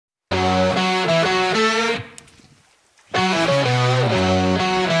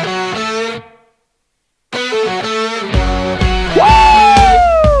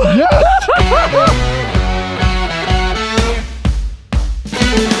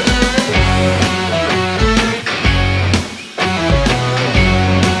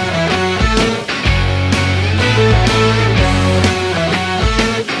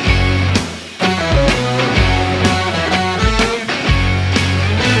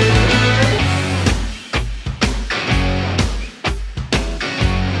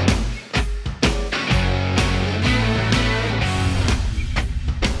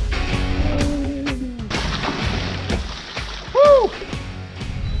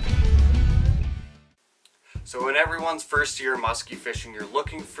So in everyone's first year musky fishing, you're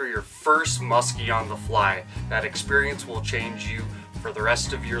looking for your first musky on the fly. That experience will change you for the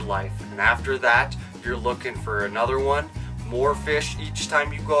rest of your life. And after that, you're looking for another one, more fish each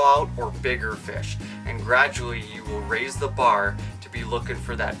time you go out, or bigger fish. And gradually you will raise the bar to be looking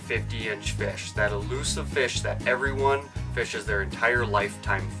for that 50-inch fish, that elusive fish that everyone fishes their entire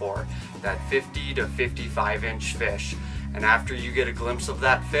lifetime for, that 50 to 55-inch fish. And after you get a glimpse of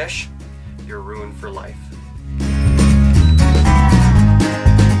that fish, you're ruined for life.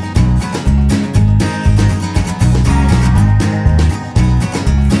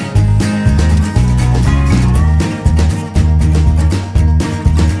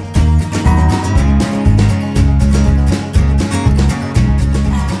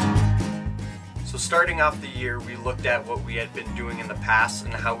 Starting off the year, we looked at what we had been doing in the past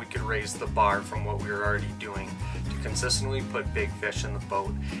and how we could raise the bar from what we were already doing to consistently put big fish in the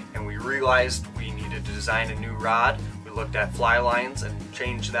boat. And we realized we needed to design a new rod. We looked at fly lines and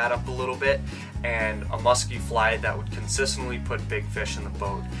changed that up a little bit, and a musky fly that would consistently put big fish in the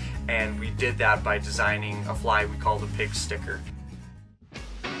boat. And we did that by designing a fly we called a pig sticker.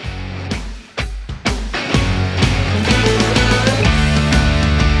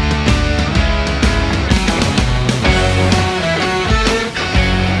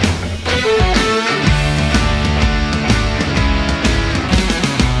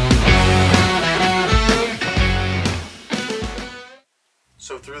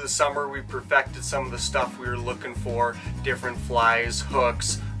 So through the summer we perfected some of the stuff we were looking for, different flies,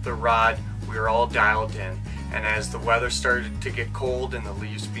 hooks, the rod, we were all dialed in. And as the weather started to get cold and the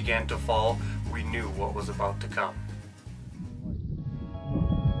leaves began to fall, we knew what was about to come.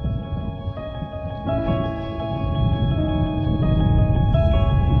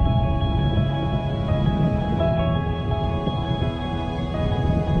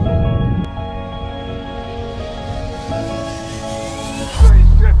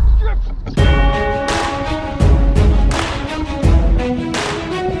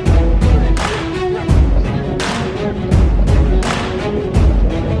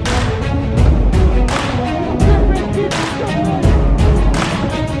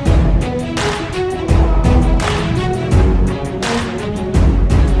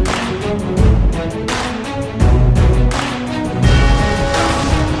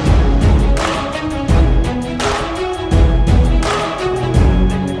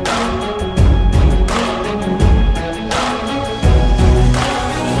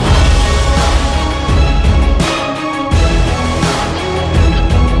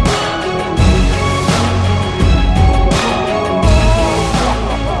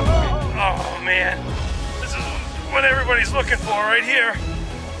 Everybody's looking for right here.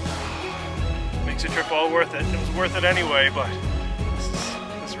 Makes the trip all worth it. It was worth it anyway, but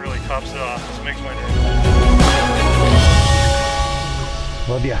this really tops it off. This makes my day.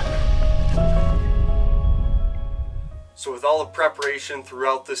 Love ya. So with all the preparation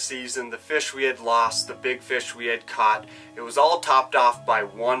throughout the season, the fish we had lost, the big fish we had caught, it was all topped off by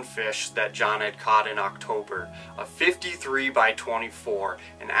one fish that John had caught in October. A 53 by 24,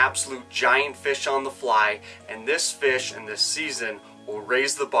 an absolute giant fish on the fly, and this fish and this season will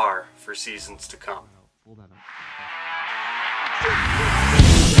raise the bar for seasons to come.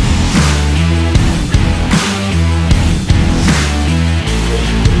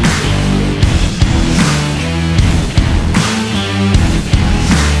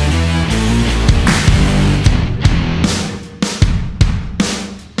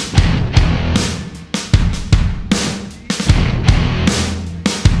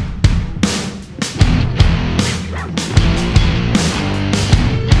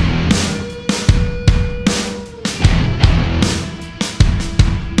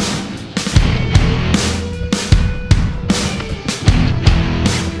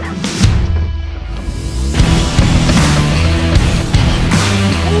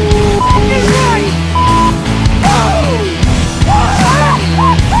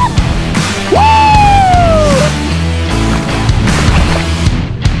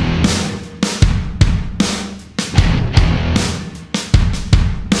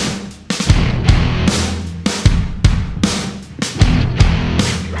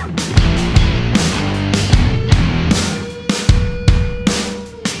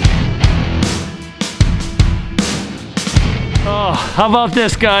 Oh, how about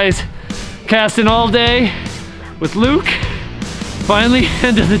this, guys? Casting all day with Luke. Finally,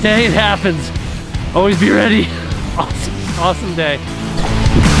 end of the day, it happens. Always be ready. Awesome day.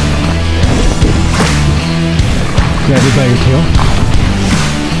 Grab it by your tail.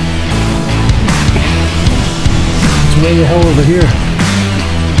 It's way the hell over here.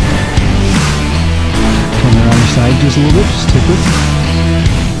 Turn around. just a little bit, just take this.